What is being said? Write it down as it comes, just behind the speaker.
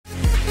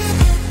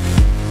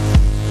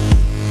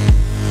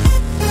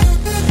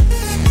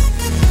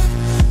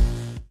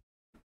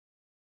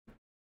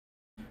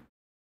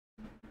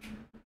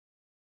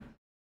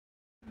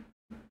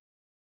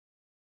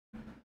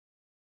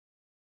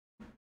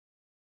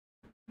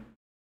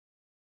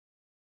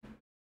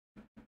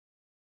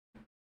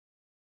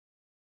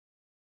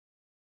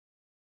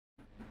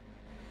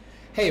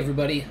Hey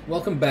everybody,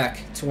 welcome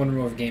back to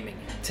OneRoomOver Gaming.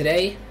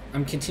 Today,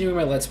 I'm continuing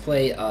my Let's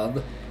Play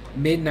of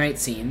Midnight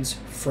Scenes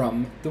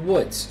from the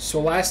Woods.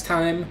 So last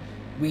time,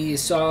 we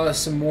saw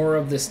some more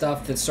of the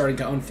stuff that's starting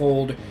to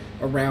unfold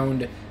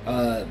around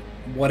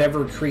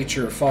whatever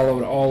creature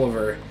followed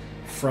Oliver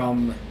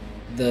from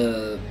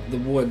the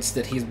woods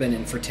that he's been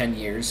in for 10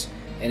 years.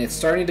 And it's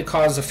starting to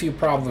cause a few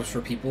problems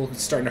for people,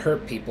 it's starting to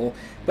hurt people.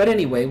 But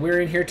anyway, we're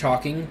in here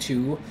talking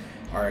to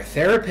our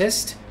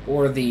therapist,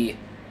 or the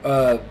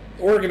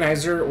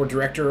organizer or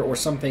director or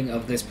something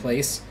of this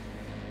place,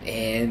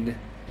 and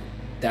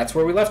that's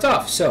where we left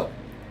off. So,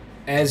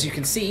 as you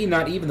can see,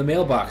 not even the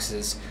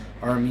mailboxes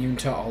are immune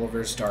to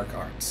Oliver's dark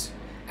arts.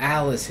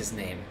 Al is his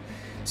name.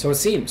 So it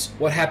seems,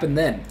 what happened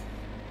then?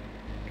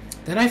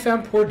 Then I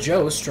found poor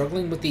Joe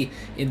struggling with the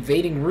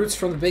invading roots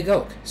from the big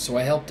oak, so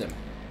I helped him.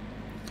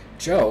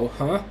 Joe,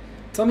 huh?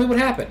 Tell me what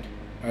happened.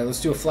 Alright,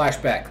 let's do a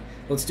flashback.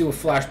 Let's do a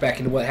flashback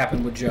into what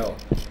happened with Joe.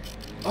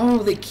 Oh,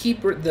 the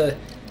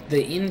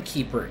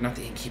innkeeper, not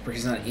the innkeeper,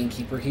 he's not an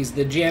innkeeper, he's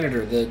the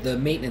janitor, the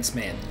maintenance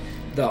man,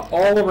 the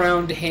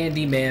all-around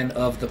handyman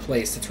of the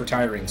place that's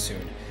retiring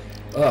soon.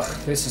 Ugh,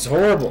 this is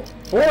horrible.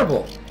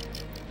 Horrible!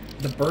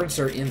 The birds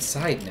are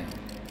inside now.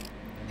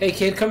 Hey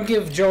kid, come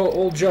give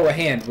old Joe a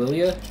hand, will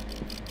ya?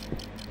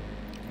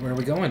 Where are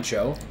we going,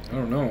 Joe? I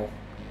don't know.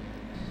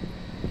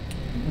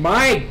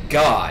 My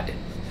God!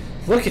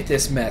 Look at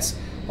this mess.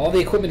 All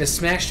the equipment is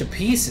smashed to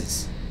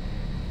pieces.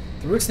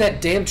 The roots of that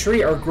damn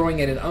tree are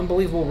growing at an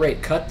unbelievable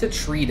rate. Cut the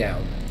tree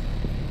down.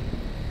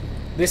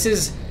 This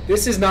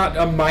is not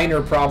a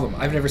minor problem.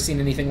 I've never seen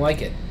anything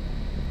like it.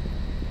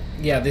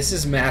 Yeah, this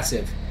is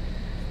massive.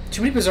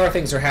 Too many bizarre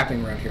things are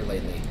happening around here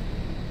lately.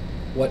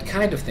 What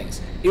kind of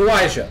things?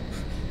 Elijah,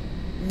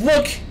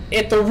 look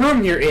at the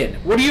room you're in.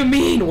 What do you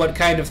mean, what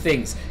kind of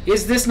things?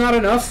 Is this not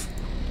enough?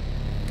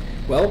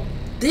 Well,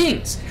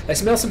 things. I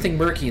smell something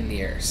murky in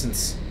the air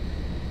since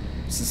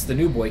the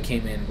new boy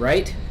came in,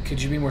 right?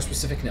 Could you be more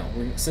specific? No.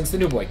 Since the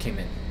new boy came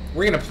in.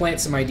 We're going to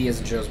plant some ideas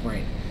in Joe's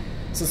brain.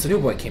 Since the new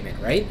boy came in,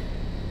 right?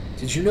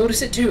 Did you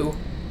notice it too?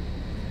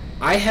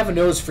 I have a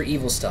nose for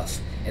evil stuff.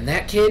 And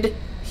that kid,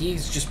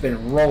 he's just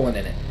been rolling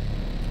in it.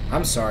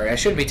 I'm sorry, I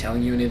shouldn't be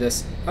telling you any of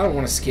this. I don't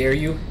want to scare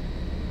you.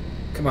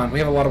 Come on, we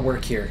have a lot of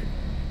work here.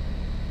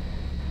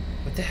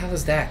 What the hell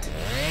is that?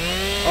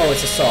 Oh,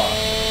 it's a saw.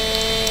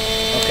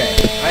 Okay.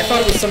 I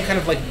thought it was some kind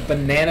of like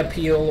banana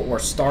peel or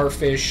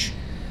starfish.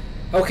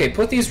 Okay,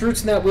 put these roots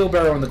in that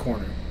wheelbarrow in the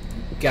corner.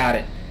 Got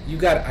it. You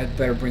got it. I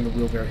better bring the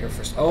wheelbarrow here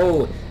first.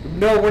 Oh,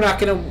 no,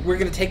 we're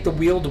gonna take the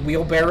wheel to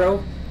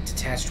wheelbarrow.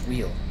 Detached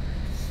wheel.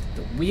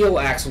 The wheel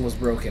axle is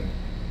broken.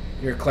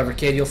 You're a clever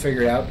kid, you'll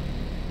figure it out.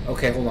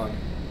 Okay, hold on.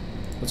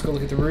 Let's go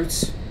look at the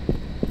roots.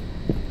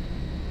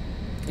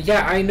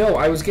 Yeah, I know.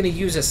 I was gonna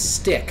use a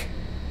stick.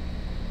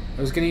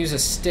 I was gonna use a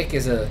stick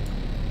as a...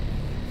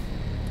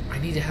 I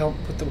need to help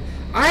put the...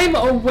 I'm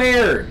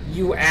aware,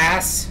 you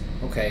ass!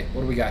 Okay,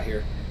 what do we got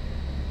here?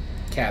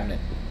 Cabinet.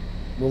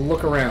 We'll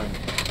look around,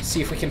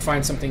 see if we can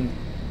find something.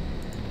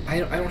 I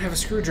don't have a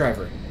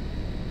screwdriver.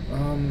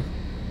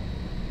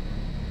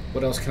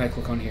 What else can I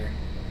click on here?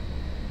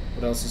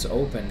 What else is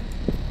open?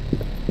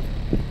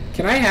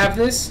 Can I have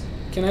this?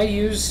 Can I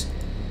use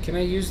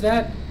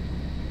that?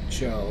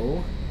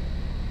 Joe.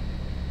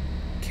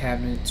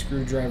 Cabinet,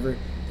 screwdriver.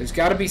 There's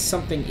got to be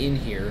something in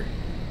here.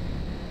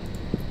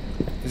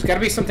 There's got to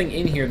be something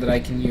in here that I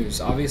can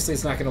use. Obviously,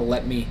 it's not going to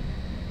let me...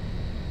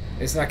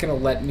 It's not going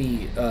to let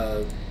me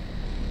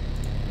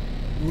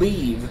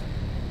leave.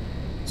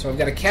 So I've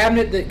got a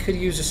cabinet that could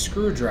use a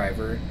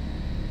screwdriver.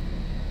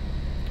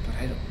 But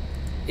I don't...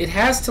 It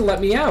has to let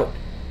me out,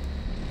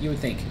 you would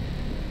think.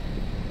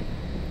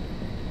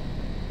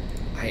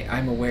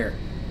 I'm aware.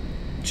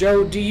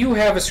 Joe, do you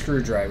have a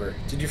screwdriver?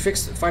 Did you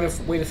find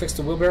a way to fix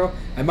the wheelbarrow?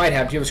 I might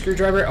have. Do you have a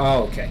screwdriver?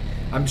 Oh, okay.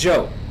 I'm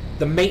Joe,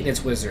 the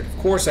maintenance wizard. Of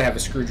course I have a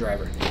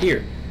screwdriver.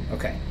 Here.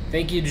 Okay.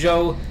 Thank you,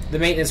 Joe, the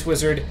maintenance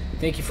wizard.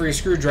 Thank you for your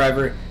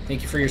screwdriver.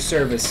 Thank you for your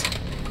service.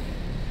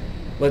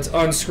 Let's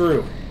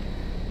unscrew.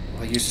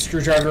 I'll use the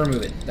screwdriver to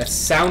remove it. That's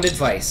sound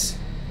advice.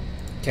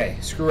 Okay,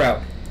 screw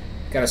out.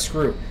 Got a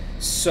screw.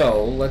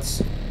 So,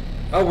 let's...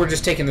 Oh, we're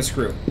just taking the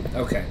screw.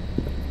 Okay.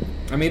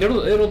 I mean,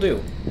 it'll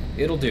do.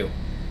 It'll do.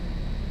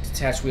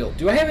 Detached wheel.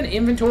 Do I have an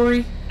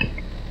inventory?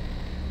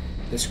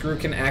 The screw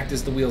can act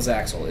as the wheel's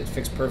axle. It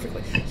fits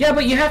perfectly. Yeah,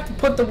 but you have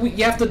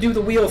to do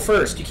the wheel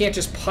first. You can't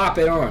just pop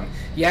it on.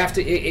 You have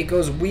to. It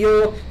goes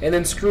wheel and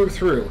then screw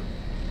through.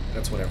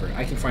 That's whatever.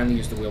 I can finally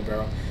use the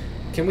wheelbarrow.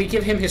 Can we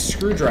give him his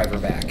screwdriver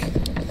back?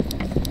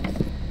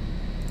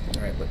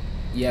 All right, but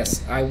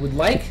yes, I would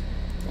like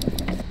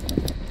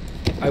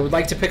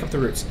to pick up the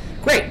roots.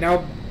 Great.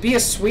 Now be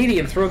a sweetie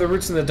and throw the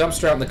roots in the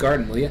dumpster out in the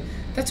garden, will you?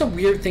 That's a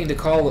weird thing to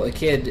call a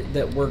kid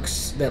that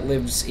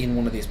lives in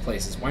one of these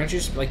places. Why don't you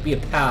just, like, be a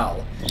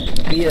pal?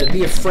 Be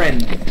a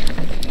friend.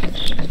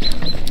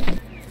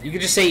 You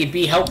could just say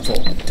be helpful,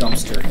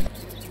 dumpster.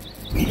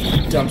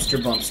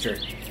 Dumpster bumpster.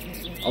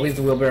 I'll leave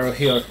the wheelbarrow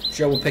here.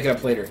 Joe will pick it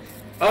up later.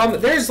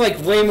 There's, like,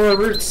 way more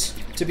roots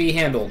to be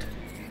handled.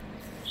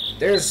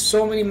 There's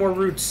so many more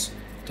roots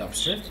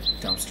Dumpster.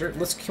 Dumpster.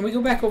 Can we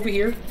go back over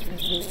here?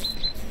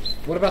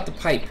 What about the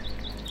pipe?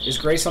 Is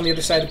Grace on the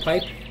other side of the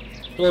pipe?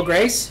 Hello,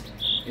 Grace?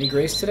 Any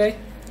Grace today?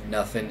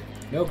 Nothing.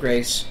 No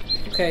Grace.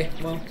 Okay,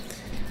 well,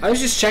 I was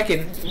just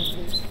checking.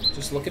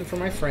 Just looking for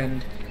my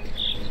friend.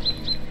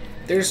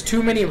 There's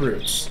too many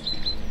routes.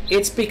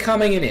 It's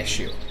becoming an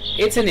issue.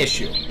 It's an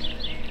issue.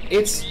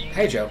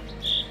 Hey, Joe.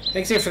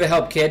 Thanks again for the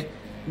help, kid.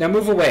 Now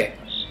move away.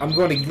 I'm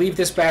going to leave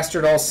this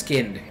bastard all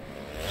skinned.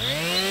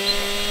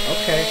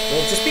 Okay.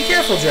 Well, just be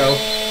careful, Joe.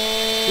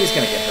 He's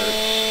gonna get hurt.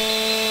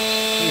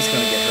 He's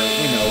gonna get hurt.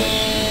 We know it.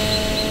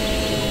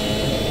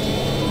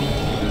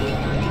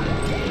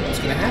 What's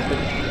gonna happen?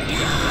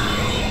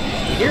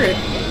 You hear it.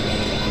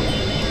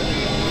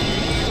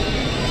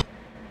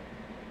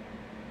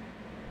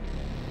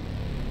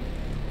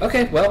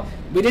 Okay, well,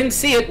 we didn't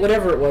see it,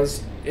 whatever it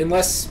was,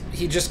 unless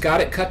he just got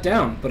it cut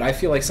down. But I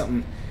feel like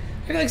something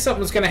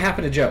was going to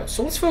happen to Joe.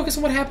 So let's focus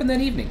on what happened that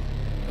evening.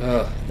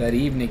 That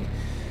evening.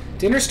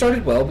 Dinner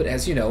started well, but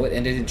as you know, it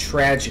ended in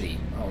tragedy.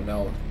 Oh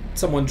no.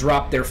 Someone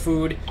dropped their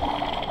food.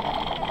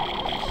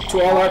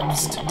 To all our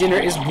dinner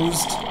is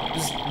boozed.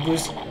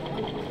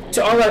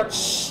 To all the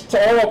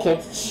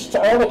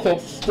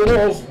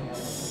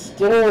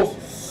kids,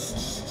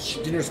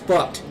 dinner's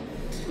fucked.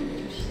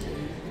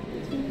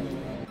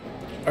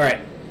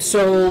 Alright,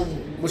 so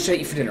what should I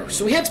eat for dinner?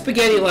 So we had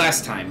spaghetti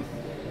last time.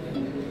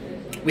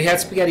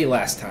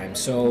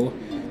 So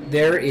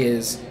there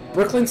is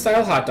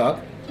Brooklyn-style hot dog,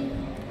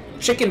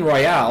 chicken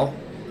royale,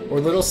 or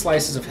little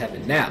slices of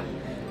heaven. Now,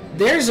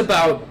 there's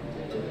about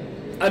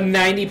a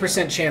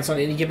 90% chance on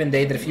any given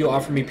day that if you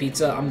offer me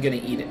pizza, I'm going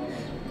to eat it.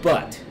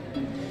 But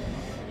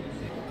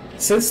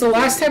since the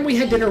last time we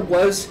had dinner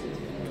was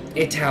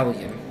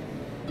Italian,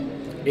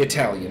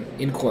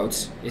 in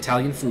quotes,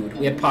 Italian food.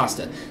 We had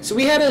pasta. So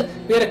we had a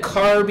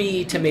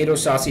carby, tomato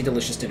saucy,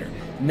 delicious dinner.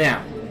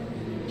 Now,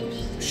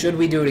 should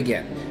we do it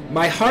again?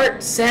 My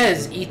heart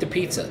says eat the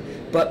pizza,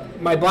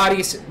 but my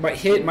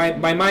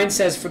mind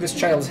says for this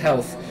child's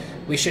health,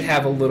 we should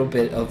have a little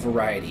bit of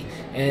variety.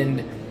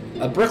 And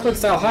a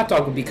Brooklyn-style hot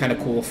dog would be kind of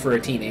cool for a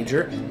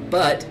teenager,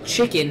 but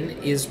chicken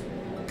is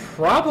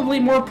probably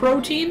more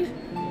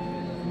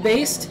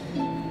protein-based.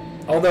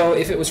 Although,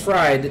 if it was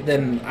fried,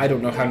 then I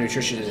don't know how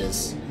nutritious it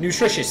is.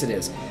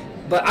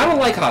 But I don't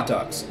like hot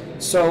dogs,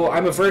 so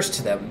I'm averse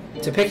to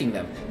picking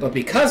them. But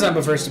because I'm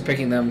averse to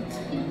picking them,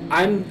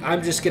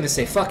 I'm just gonna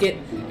say fuck it,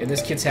 and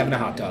this kid's having a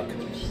hot dog.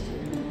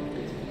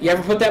 You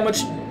ever put that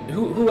much?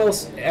 Who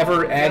else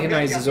ever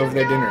agonizes over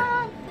their dinner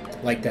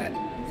like that?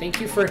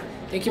 Thank you for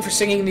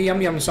singing the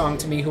Yum Yum song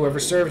to me, whoever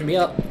served me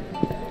up.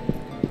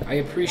 I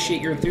appreciate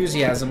your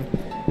enthusiasm.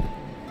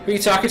 Who are you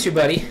talking to,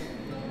 buddy?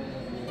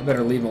 I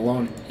better leave him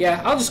alone.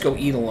 Yeah, I'll just go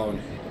eat alone.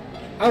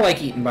 I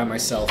like eating by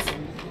myself.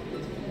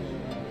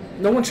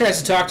 No one tries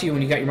to talk to you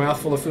when you got your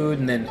mouth full of food,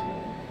 and then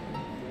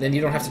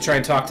you don't have to try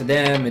and talk to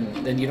them,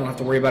 and then you don't have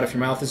to worry about if your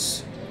mouth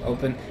is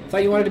open. I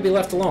thought you wanted to be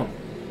left alone.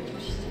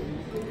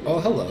 Oh,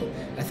 hello.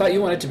 I thought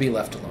you wanted to be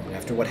left alone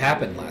after what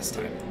happened last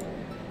time.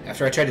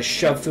 After I tried to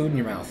shove food in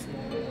your mouth.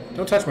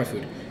 Don't touch my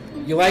food.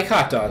 You like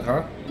hot dog,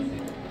 huh?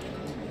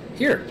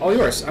 Here, all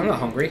yours. I'm not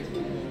hungry.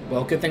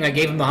 Well, good thing I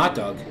gave him the hot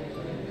dog.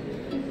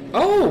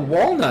 Oh,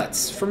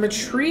 walnuts from a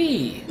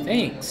tree.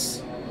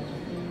 Thanks.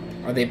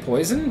 Are they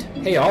poisoned?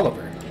 Hey,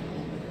 Oliver.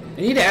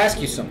 I need to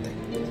ask you something.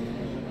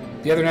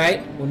 The other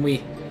night, when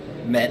we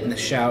met in the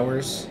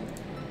showers,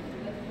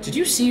 did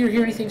you see or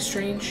hear anything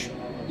strange?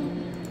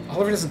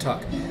 Oliver doesn't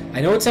talk. I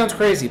know it sounds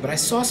crazy, but I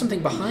saw something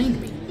behind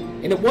me.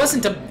 And it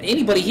wasn't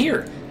anybody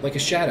here, like a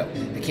shadow.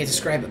 I can't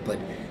describe it, but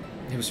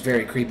it was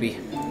very creepy.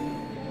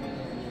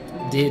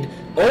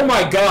 Oh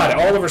my god,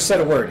 Oliver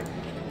said a word.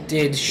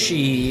 Did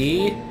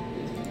she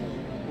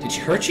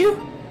hurt you?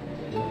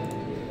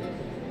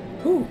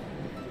 Who?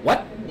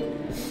 What?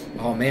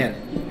 Oh man,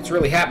 it's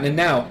really happening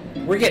now.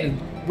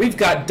 We've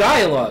got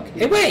dialogue.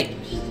 Hey, wait!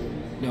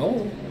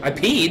 No, I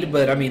peed,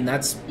 but I mean,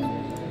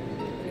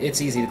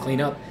 it's easy to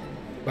clean up.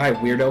 Bye,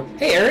 weirdo.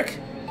 Hey, Eric!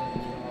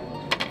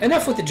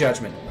 Enough with the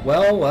judgment.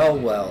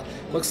 Well.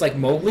 Looks like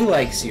Mowgli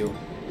likes you.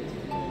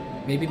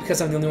 Maybe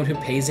because I'm the only one who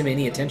pays him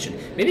any attention.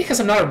 Maybe because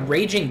I'm not a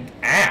raging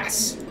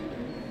ass.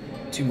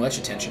 Too much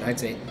attention, I'd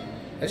say.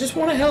 I just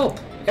want to help.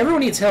 Everyone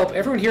needs help.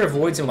 Everyone here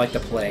avoids him like the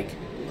plague.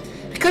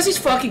 Because he's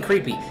fucking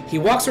creepy. He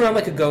walks around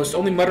like a ghost,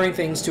 only muttering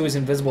things to his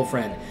invisible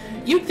friend.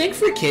 You'd think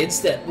for kids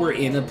that were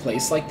in a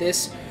place like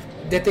this,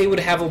 that they would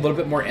have a little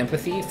bit more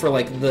empathy for,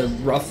 like,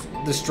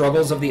 the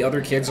struggles of the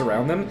other kids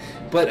around them.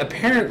 But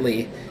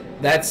apparently,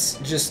 that's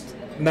just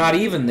not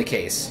even the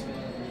case.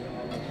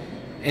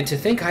 And to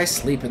think I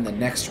sleep in the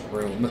next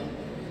room.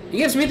 He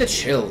gives me the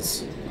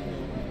chills.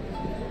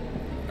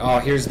 Oh,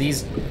 here's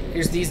these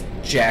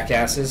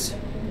jackasses.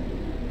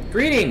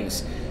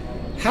 Greetings!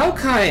 How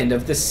kind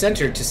of the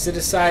center to sit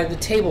aside the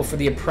table for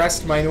the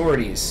oppressed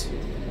minorities.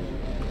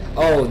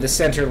 Oh, the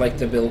center, like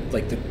the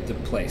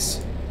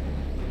place.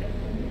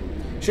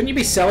 Shouldn't you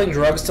be selling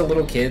drugs to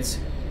little kids?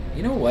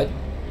 You know what,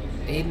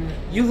 Aiden?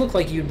 You look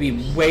like you'd be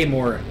way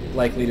more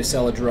likely to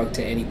sell a drug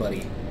to anybody.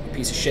 You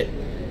piece of shit.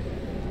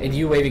 And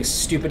you waving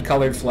stupid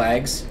colored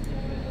flags.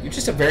 You're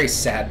just a very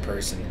sad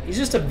person. He's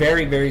just a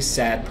very, very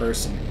sad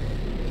person.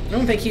 I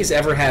don't think he's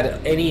ever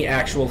had any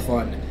actual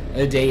fun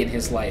a day in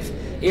his life.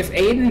 If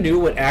Aiden knew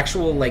what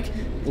actual, like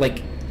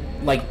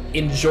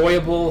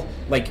enjoyable,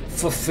 like,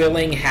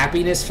 fulfilling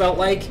happiness felt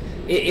like,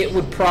 it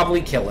would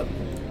probably kill him.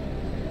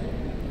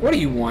 What do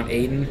you want,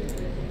 Aiden?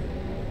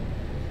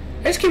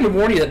 I just came to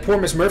warn you that poor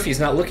Miss Murphy is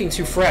not looking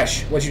too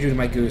fresh. What'd you do to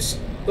my goose?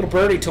 Little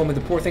birdie told me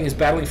the poor thing is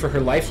battling for her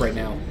life right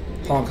now.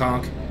 Honk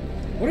honk.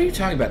 What are you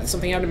talking about? Did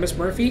something happen to Miss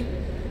Murphy?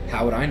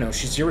 How would I know?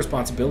 She's your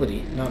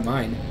responsibility, not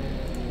mine.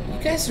 You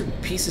guys are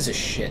pieces of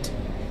shit.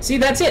 See,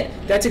 that's it.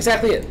 That's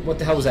exactly it. What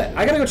the hell was that?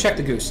 I gotta go check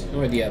the goose.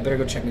 No idea. I better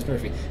go check Miss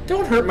Murphy.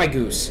 Don't hurt my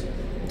goose.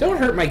 Don't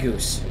hurt my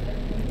goose.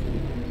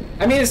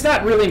 I mean, it's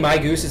not really my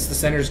goose. It's the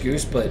center's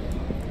goose, but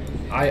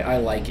I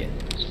like it.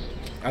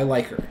 I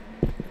like her.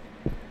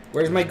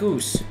 Where's my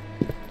goose?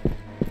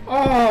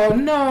 Oh,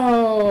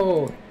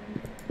 no!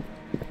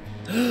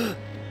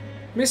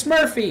 Miss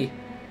Murphy!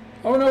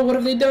 Oh, no, what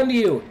have they done to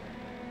you?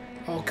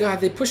 Oh, God,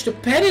 they pushed a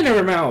pen in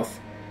her mouth!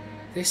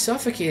 They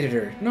suffocated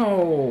her.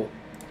 No!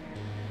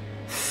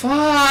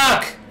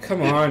 Fuck!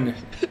 Come on.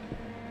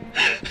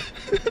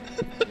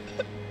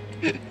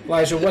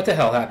 Elijah, what the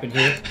hell happened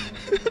here?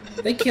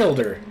 They killed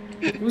her.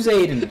 It was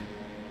Aiden.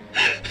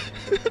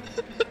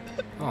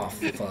 Oh,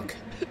 fuck.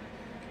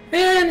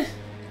 Man!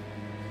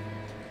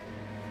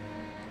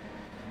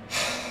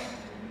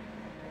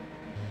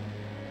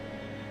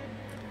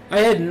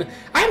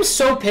 I'm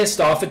so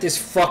pissed off at this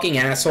fucking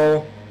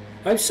asshole.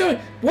 I'm so...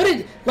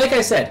 Like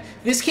I said,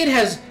 this kid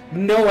has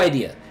no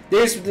idea.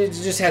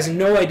 Just has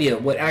no idea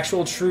what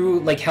actual true,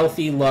 like,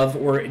 healthy love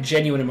or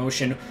genuine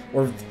emotion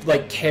or,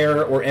 like,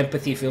 care or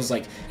empathy feels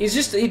like. He's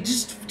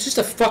just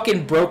a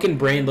fucking broken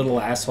brain little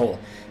asshole.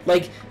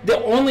 Like,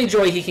 the only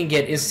joy he can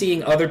get is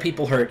seeing other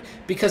people hurt,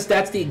 because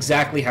that's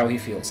exactly how he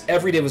feels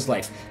every day of his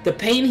life. The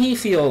pain he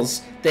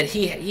feels, that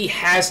he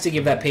has to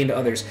give that pain to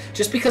others,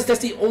 just because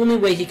that's the only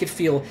way he could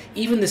feel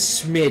even the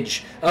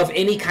smidge of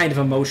any kind of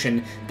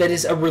emotion that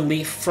is a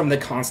relief from the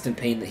constant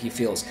pain that he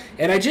feels.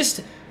 And I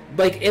just...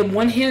 Like, in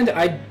one hand,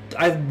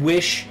 I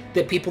wish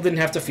that people didn't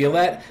have to feel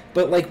that,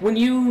 but, like, when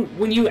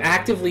you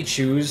actively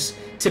choose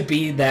to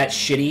be that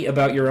shitty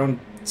about your own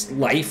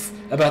life,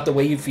 about the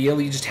way you feel,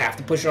 you just have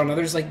to push it on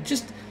others, like,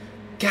 just...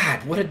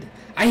 God,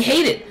 I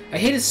hate it! I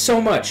hate it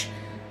so much.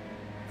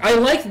 I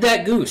liked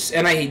that goose,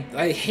 and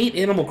I hate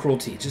animal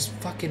cruelty. Just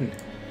fucking...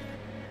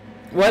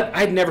 What?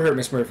 I'd never hurt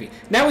Miss Murphy.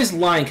 Now he's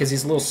lying because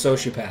he's a little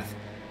sociopath.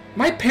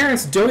 My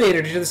parents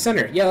donated her to the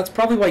center. Yeah, that's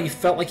probably why you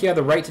felt like you had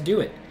the right to do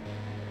it.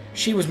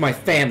 She was my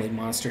family,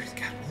 monster.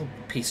 God, little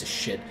piece of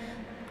shit.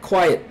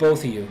 Quiet,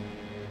 both of you.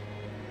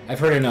 I've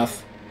heard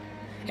enough.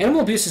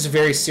 Animal abuse is a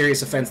very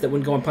serious offense that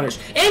wouldn't go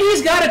unpunished. And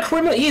he's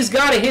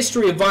got a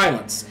history of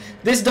violence.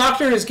 This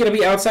doctor is going to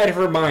be outside of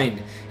her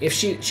mind. If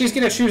she's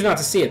going to choose not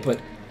to see it, but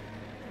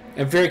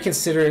I'm very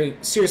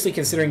seriously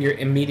considering your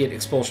immediate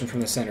expulsion from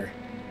the center.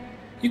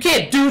 You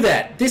can't do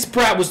that! This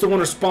brat was the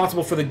one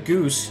responsible for the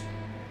goose.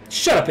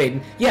 Shut up,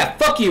 Aiden. Yeah,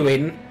 fuck you,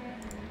 Aiden.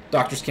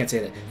 Doctors can't say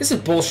that. This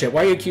is bullshit.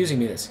 Why are you accusing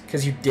me of this?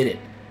 Because you did it.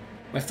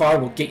 My father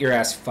will get your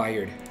ass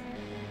fired.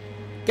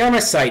 Get out of my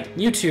sight.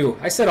 You too.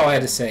 I said all I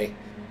had to say.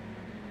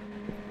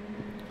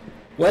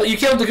 Well, you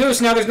killed the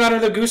goose. Now there's not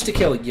another goose to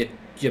kill. You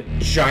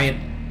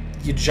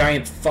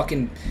giant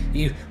fucking...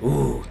 You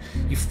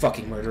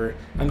fucking murderer.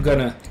 I'm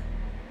gonna...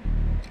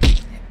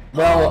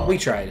 Well, we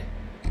tried.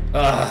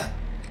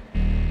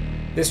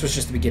 This was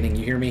just the beginning.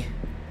 You hear me?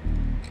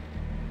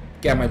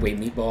 Get out of my way,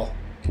 meatball.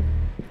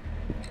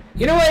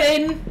 You know what,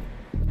 Aiden?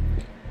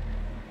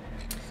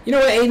 You know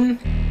what, Aiden?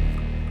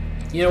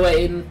 You know what,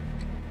 Aiden?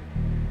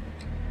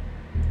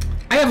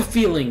 I have a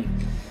feeling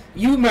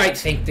you might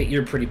think that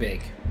you're pretty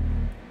big,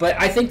 but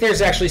I think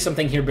there's actually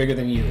something here bigger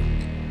than you.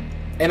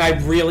 And I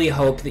really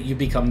hope that you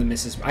become the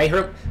Mrs. I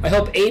hope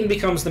Aiden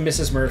becomes the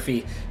Mrs.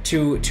 Murphy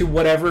to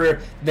whatever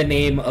the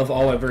name of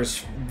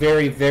Oliver's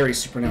very, very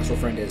supernatural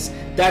friend is.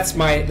 That's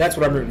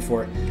what I'm rooting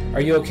for. Are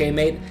you okay,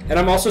 mate? And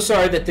I'm also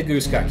sorry that the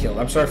goose got killed.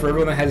 I'm sorry for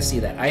everyone that had to see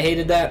that. I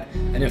hated that.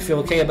 I didn't feel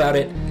okay about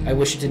it. I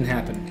wish it didn't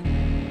happen.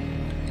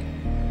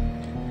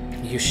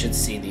 You should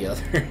see the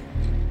other.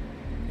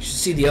 You should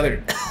see the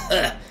other.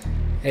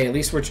 Hey, at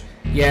least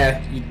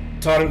yeah, you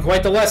taught him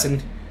quite the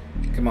lesson.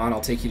 Come on,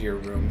 I'll take you to your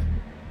room.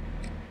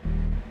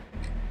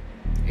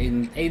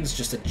 Aiden's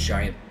just a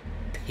giant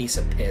piece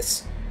of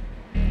piss.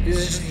 This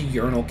is just a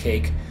urinal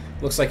cake.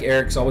 Looks like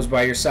Eric's always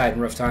by your side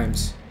in rough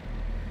times.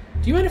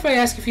 Do you mind if I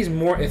ask if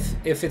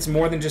if it's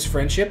more than just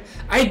friendship?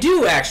 I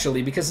do,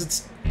 actually, because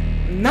it's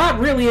not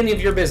really any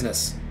of your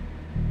business.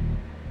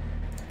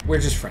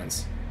 We're just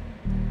friends.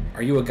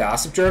 Are you a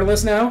gossip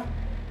journalist now?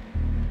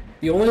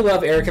 The only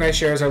love Eric and I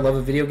share is our love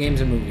of video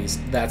games and movies.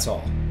 That's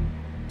all.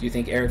 Do you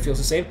think Eric feels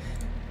the same?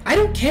 I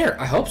don't care.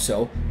 I hope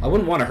so. I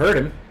wouldn't want to hurt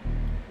him.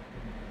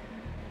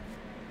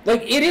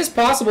 Like, it is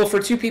possible for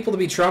two people to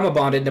be trauma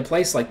bonded in a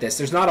place like this.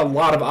 There's not a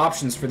lot of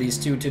options for these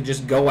two to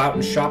just go out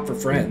and shop for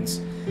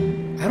friends.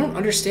 I don't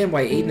understand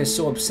why Aiden is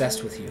so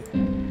obsessed with you.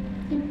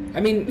 I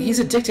mean, he's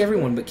a dick to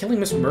everyone, but killing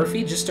Miss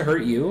Murphy just to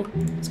hurt you?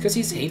 It's because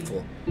he's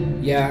hateful.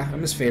 Yeah,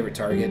 I'm his favorite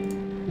target.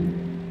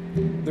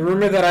 The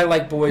rumor that I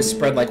like boys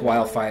spread like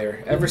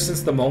wildfire, ever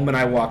since the moment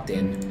I walked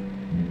in.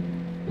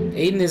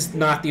 Aiden is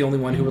not the only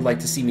one who would like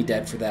to see me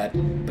dead for that,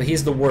 but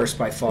he's the worst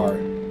by far.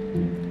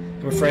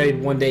 I'm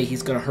afraid one day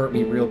he's gonna hurt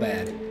me real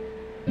bad.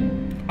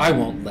 I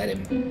won't let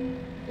him.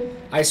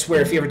 I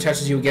swear if he ever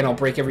touches you again, I'll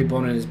break every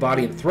bone in his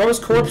body and throw his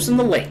corpse in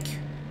the lake.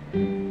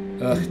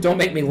 Don't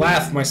make me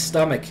laugh, my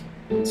stomach.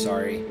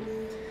 Sorry.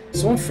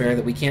 So unfair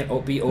that we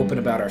can't be open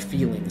about our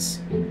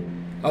feelings.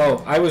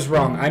 Oh, I was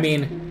wrong. I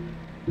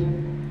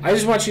mean, I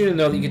just want you to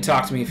know that you can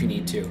talk to me if you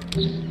need to.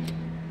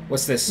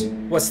 What's this?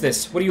 What's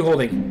this? What are you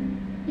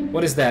holding?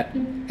 What is that?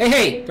 Hey,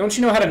 hey! Don't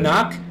you know how to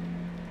knock?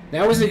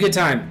 Now isn't a good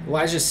time.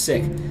 Elijah's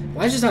sick.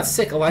 Elijah's not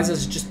sick.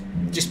 Elijah's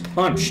just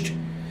punched.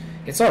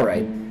 It's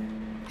alright.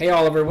 Hey,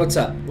 Oliver, what's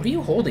up? What are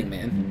you holding,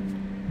 man?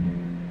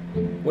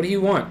 What do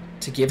you want?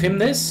 To give him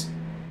this?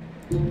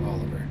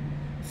 Oliver.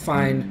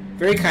 Fine.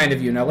 Very kind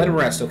of you. Now let him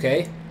rest,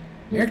 okay?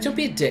 Eric, don't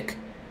be a dick.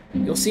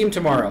 You'll see him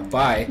tomorrow.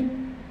 Bye.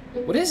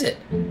 What is it?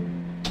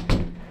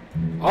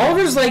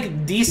 Oliver's,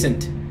 like,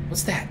 decent.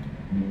 What's that?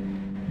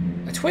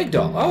 A twig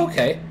doll. Oh,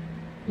 okay.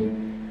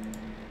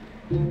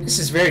 This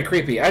is very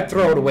creepy. I'd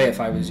throw it away if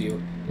I was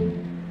you.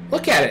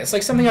 Look at it. It's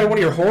like something out of one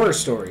of your horror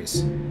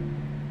stories.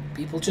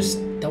 People just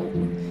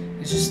don't...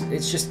 It's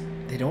just...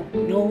 They don't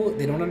know,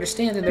 they don't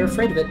understand, and they're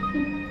afraid of it.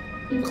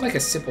 It looked like a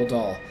simple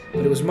doll,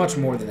 but it was much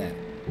more than that.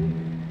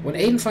 When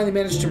Aiden finally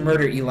managed to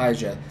murder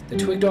Elijah, the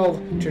twig doll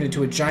turned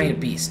into a giant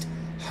beast,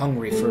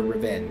 hungry for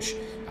revenge.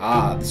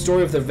 Ah, the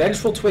story of the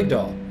vengeful twig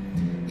doll.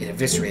 It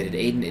eviscerated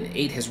Aiden and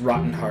ate his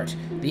rotten heart.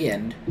 The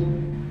end.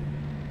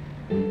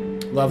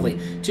 Lovely.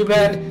 Too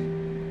bad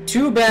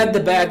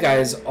the bad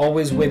guys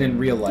always win in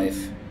real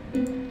life.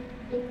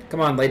 Come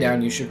on, lay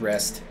down, you should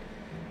rest.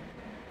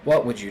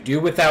 What would you do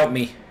without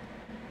me?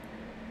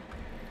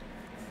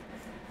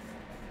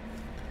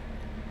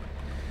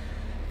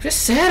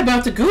 Just sad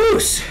about the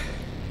goose.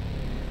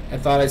 I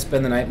thought I'd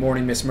spend the night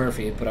mourning Miss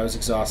Murphy, but I was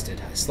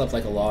exhausted. I slept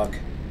like a log.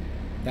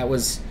 That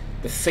was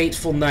the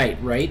fateful night,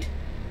 right?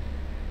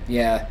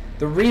 Yeah,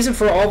 the reason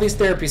for all these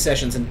therapy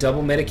sessions and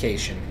double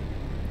medication.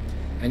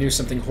 I knew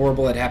something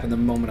horrible had happened the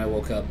moment I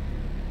woke up.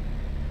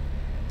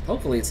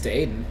 Hopefully it's to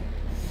Aiden.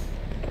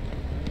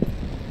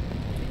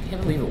 I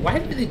can't believe it. Why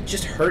did they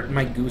just hurt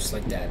my goose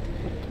like that?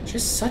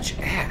 Just such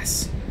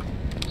ass.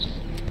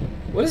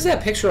 What is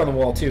that picture on the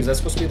wall, too? Is that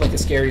supposed to be like a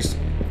scary...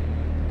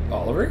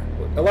 Oliver?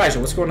 Elijah,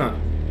 what's going on?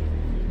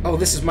 Oh,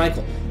 this is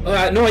Michael.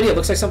 No idea.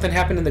 Looks like something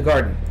happened in the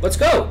garden. Let's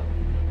go!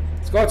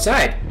 Let's go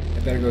outside. I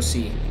better go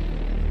see.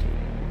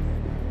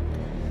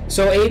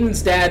 So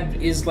Aiden's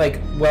dad is, like,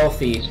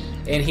 wealthy,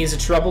 and he's a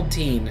troubled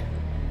teen.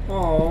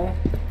 Aww.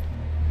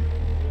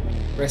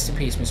 Rest in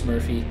peace, Miss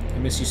Murphy. I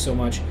miss you so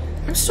much.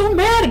 I'm so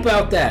mad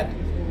about that!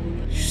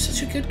 You're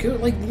such a good girl.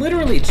 Like,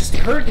 literally, just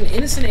hurt an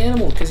innocent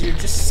animal because you're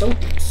just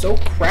so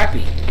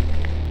crappy.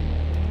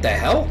 The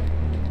hell?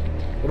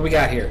 What do we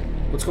got here?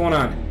 What's going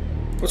on?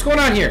 What's going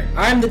on here?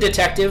 I'm the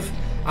detective.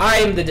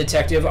 I'm the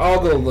detective. I'll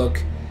go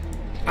look.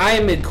 I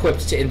am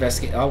equipped to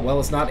investigate. Oh, well,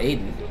 it's not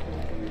Aiden.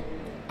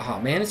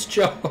 Oh, man, it's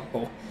Joe.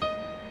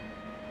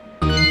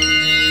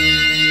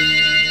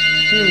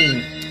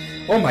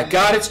 Oh, my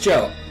God, it's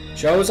Joe.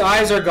 Joe's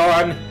eyes are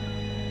gone.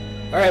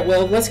 All right,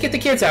 well, let's get the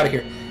kids out of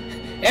here.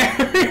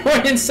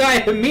 Everyone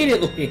inside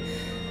immediately.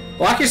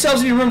 Lock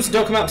yourselves in your rooms and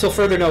don't come out until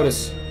further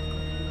notice.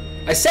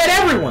 I said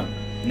everyone!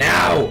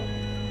 Now!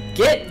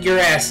 Get your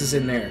asses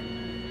in there.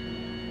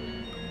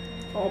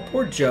 Oh,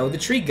 poor Joe. The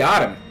tree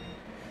got him.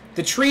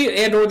 The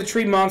tree and or the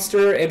tree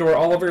monster and or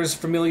Oliver's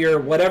familiar,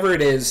 whatever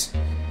it is.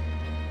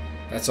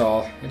 That's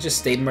all. I just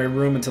stayed in my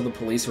room until the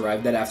police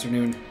arrived that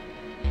afternoon.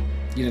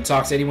 You didn't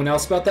talk to anyone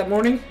else about that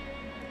morning?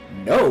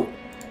 No.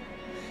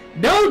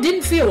 No,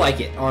 didn't feel like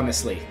it,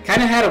 honestly.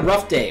 Kind of had a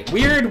rough day.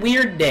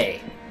 Weird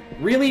day.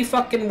 Really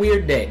fucking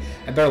weird day.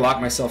 I better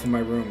lock myself in my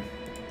room.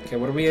 Okay,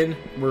 what are we in?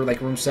 We're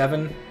like room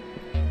 7?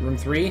 Room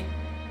 3?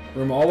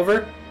 Room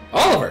Oliver?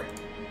 Oliver!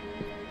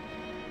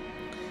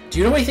 Do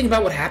you know anything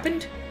about what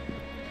happened?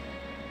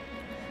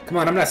 Come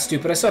on, I'm not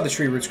stupid. I saw the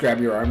tree roots grab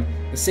your arm.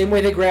 The same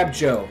way they grabbed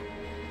Joe.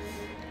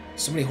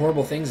 So many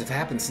horrible things have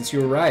happened since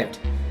you arrived.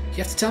 You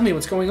have to tell me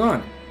what's going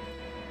on.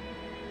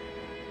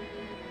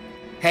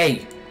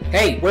 Hey!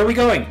 Hey, where are we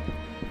going?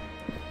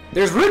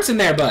 There's roots in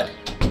there, bud.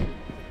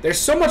 There's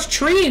so much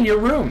tree in your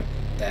room.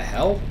 The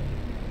hell?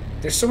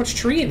 There's so much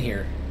tree in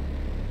here.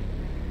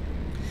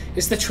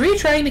 Is the tree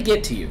trying to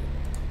get to you?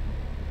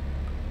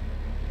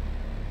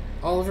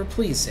 Oliver,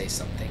 please say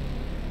something.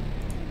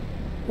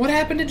 What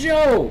happened to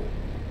Joe?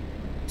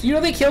 Do you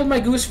know they killed my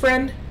goose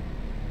friend?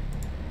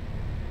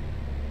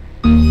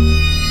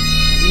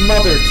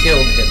 Mother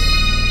killed him.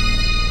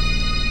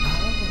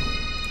 Oh.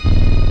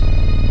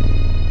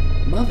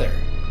 Mother.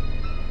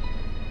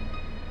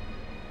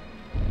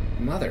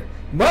 Mother?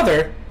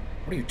 Mother?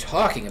 What are you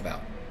talking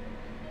about?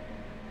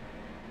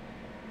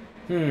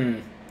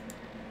 Are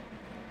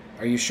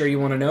you sure you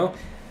want to know?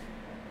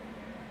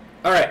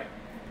 Alright.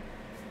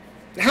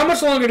 How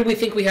much longer do we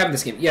think we have in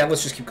this game? Yeah,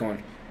 let's just keep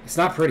going. It's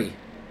not pretty.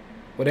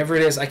 Whatever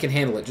it is, I can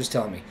handle it. Just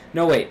tell me.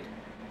 No, wait.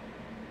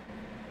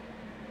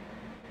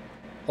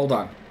 Hold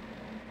on.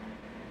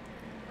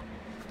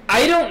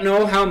 I don't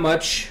know how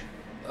much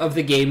of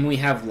the game we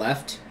have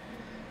left,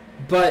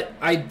 but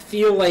I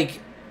feel like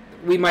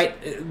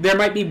there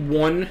might be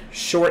one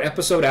short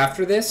episode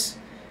after this.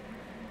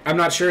 I'm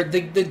not sure.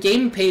 The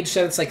game page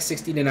said it's like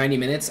 60 to 90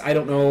 minutes. I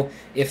don't know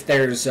if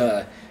there's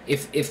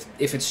if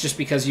it's just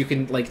because you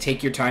can like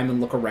take your time and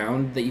look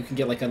around that you can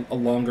get like a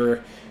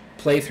longer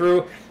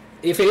playthrough.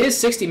 If it is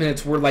 60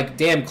 minutes, we're like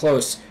damn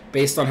close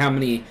based on how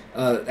many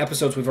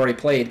episodes we've already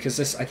played,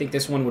 because I think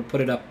this one would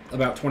put it up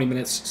about 20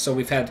 minutes, so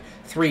we've had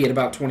 3 at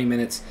about 20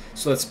 minutes,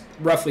 so that's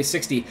roughly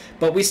 60.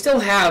 But we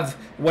still have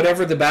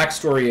whatever the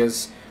backstory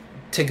is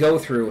to go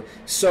through.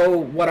 So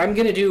what I'm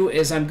going to do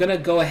is I'm going to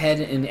go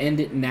ahead and end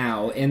it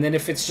now, and then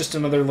if it's just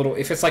another little,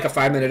 if it's like a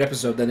 5-minute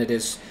episode, then it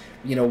is,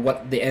 you know,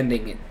 what the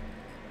ending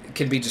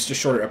can be, just a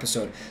shorter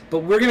episode. But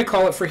we're going to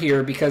call it for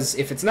here, because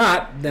if it's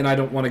not, then I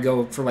don't want to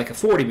go for like a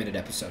 40-minute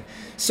episode.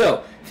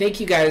 So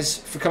thank you guys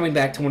for coming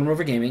back to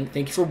OneRoomover Gaming.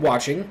 Thank you for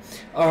watching.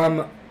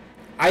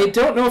 I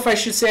don't know if I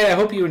should say I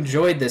hope you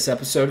enjoyed this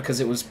episode, because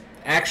it was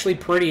actually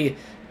pretty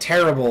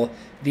terrible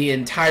the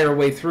entire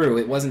way through.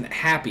 It wasn't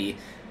happy.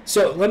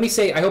 So let me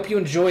say, I hope you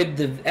enjoyed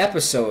the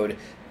episode,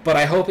 but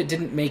I hope it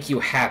didn't make you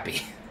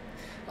happy.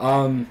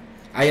 I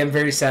am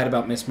very sad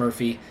about Miss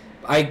Murphy.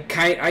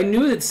 I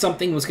knew that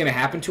something was going to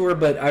happen to her,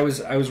 but I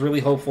was really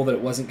hopeful that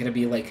it wasn't going to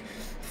be like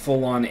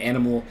full-on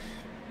animal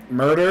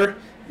murder.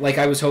 Like,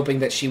 I was hoping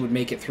that she would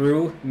make it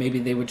through. Maybe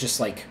they would just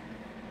like,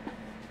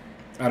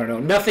 I don't know,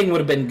 nothing would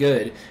have been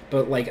good,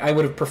 but like I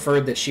would have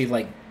preferred that she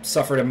like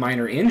suffered a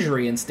minor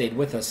injury and stayed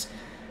with us.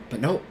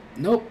 But nope,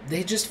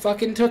 they just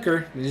fucking took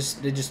her.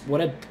 They just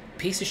what a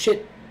piece of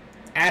shit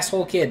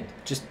asshole kid.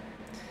 Just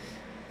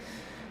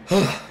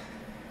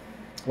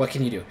what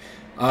can you do?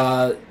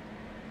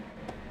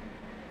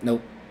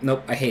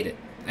 Nope, I hate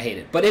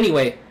it. But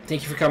anyway,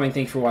 thank you for coming,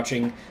 thank you for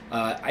watching,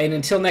 and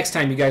until next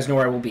time, you guys know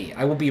where I will be.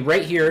 I will be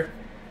right here,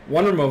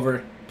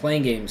 OneRoomOver,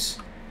 playing games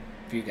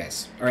for you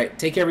guys. Alright,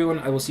 take care everyone,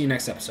 I will see you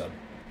next episode.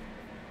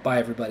 Bye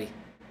everybody.